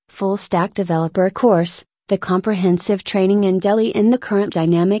Full Stack Developer Course, the comprehensive training in Delhi in the current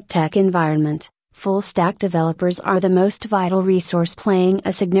dynamic tech environment. Full stack developers are the most vital resource, playing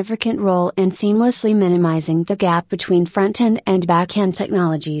a significant role in seamlessly minimizing the gap between front-end and back-end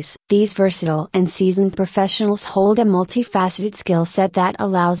technologies. These versatile and seasoned professionals hold a multifaceted skill set that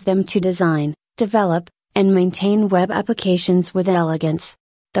allows them to design, develop, and maintain web applications with elegance.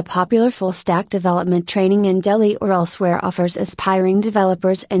 The popular full stack development training in Delhi or elsewhere offers aspiring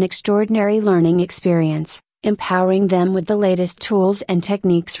developers an extraordinary learning experience, empowering them with the latest tools and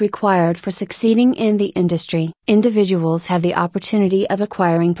techniques required for succeeding in the industry. Individuals have the opportunity of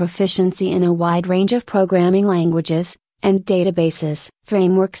acquiring proficiency in a wide range of programming languages, and databases,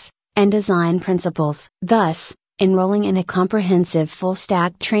 frameworks, and design principles. Thus, enrolling in a comprehensive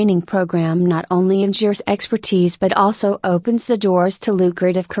full-stack training program not only ensures expertise but also opens the doors to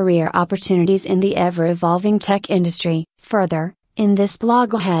lucrative career opportunities in the ever-evolving tech industry. Further, in this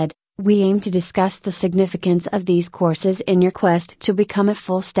blog ahead, we aim to discuss the significance of these courses in your quest to become a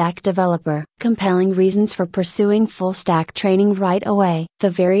full-stack developer. Compelling reasons for pursuing full-stack training right away. The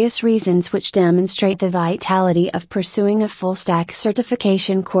various reasons which demonstrate the vitality of pursuing a full-stack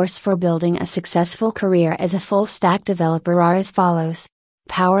certification course for building a successful career as a full-stack developer are as follows.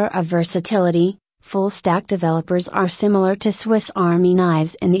 Power of versatility. Full-stack developers are similar to Swiss Army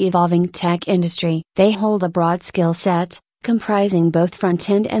knives in the evolving tech industry. They hold a broad skill set, comprising both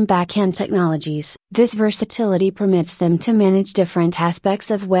front-end and back-end technologies. This versatility permits them to manage different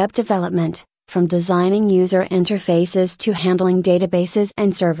aspects of web development, from designing user interfaces to handling databases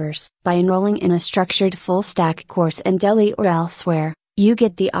and servers. By enrolling in a structured full-stack course in Delhi or elsewhere, you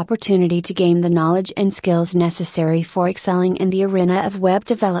get the opportunity to gain the knowledge and skills necessary for excelling in the arena of web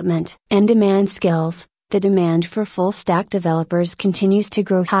development. And demand skills. The demand for full-stack developers continues to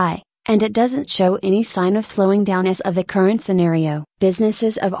grow high, and it doesn't show any sign of slowing down as of the current scenario.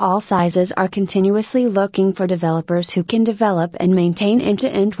 Businesses of all sizes are continuously looking for developers who can develop and maintain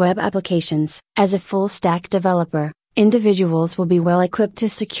end-to-end web applications. As a full-stack developer, individuals will be well equipped to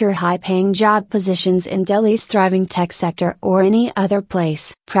secure high-paying job positions in Delhi's thriving tech sector or any other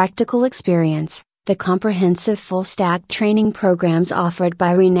place. Practical experience. The comprehensive full-stack training programs offered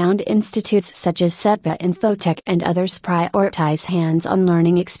by renowned institutes such as SETPA Infotech and others prioritize hands-on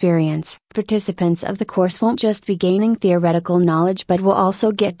learning experience. Participants of the course won't just be gaining theoretical knowledge but will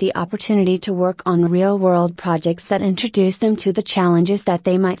also get the opportunity to work on real-world projects that introduce them to the challenges that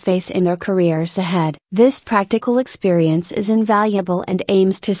they might face in their careers ahead. This practical experience is invaluable and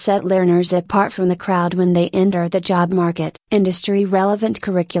aims to set learners apart from the crowd when they enter the job market. Industry-relevant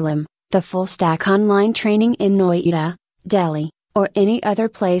curriculum. The full-stack online training in Noida, Delhi, or any other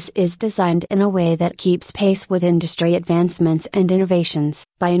place is designed in a way that keeps pace with industry advancements and innovations.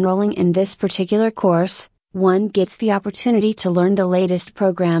 By enrolling in this particular course, one gets the opportunity to learn the latest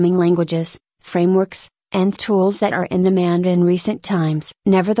programming languages, frameworks, and tools that are in demand in recent times.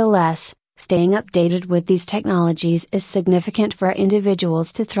 Nevertheless, staying updated with these technologies is significant for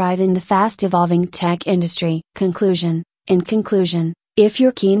individuals to thrive in the fast-evolving tech industry. Conclusion. In conclusion, if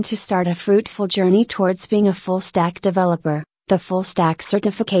you're keen to start a fruitful journey towards being a full-stack developer, the full-stack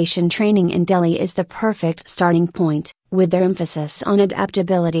certification training in Delhi is the perfect starting point. With their emphasis on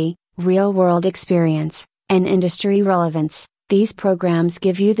adaptability, real-world experience, and industry relevance, these programs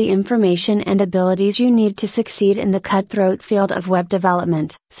give you the information and abilities you need to succeed in the cutthroat field of web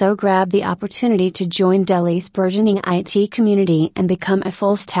development. So grab the opportunity to join Delhi's burgeoning IT community and become a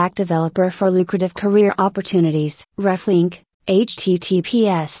full-stack developer for lucrative career opportunities. Ref link: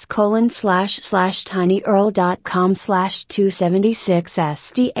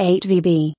 https://tinyurl.com/276sd8vb